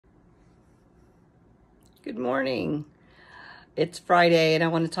Good morning. It's Friday, and I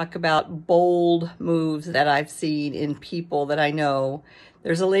want to talk about bold moves that I've seen in people that I know.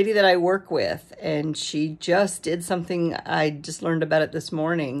 There's a lady that I work with, and she just did something. I just learned about it this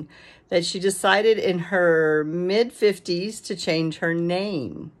morning, that she decided in her mid-50s to change her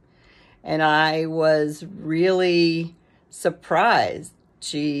name. And I was really surprised.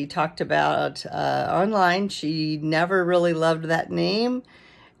 She talked about online, she never really loved that name,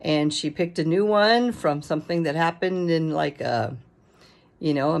 and she picked a new one from something that happened in like a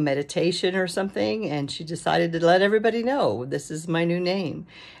meditation or something, and she decided to let everybody know, this is my new name.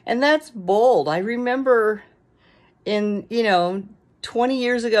 And that's bold. I remember in 20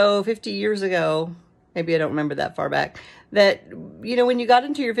 years ago, 50 years ago, maybe I don't remember that far back, that when you got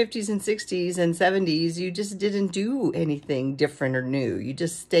into your 50s and 60s and 70s, you just didn't do anything different or new. You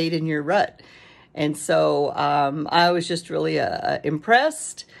just stayed in your rut. And so I was just really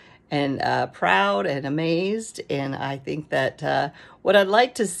impressed and proud and amazed. And I think that what I'd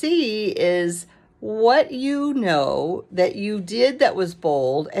like to see is what that you did that was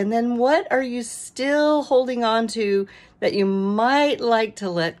bold, and then what are you still holding on to that you might like to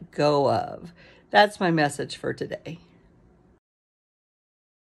let go of. That's my message for today.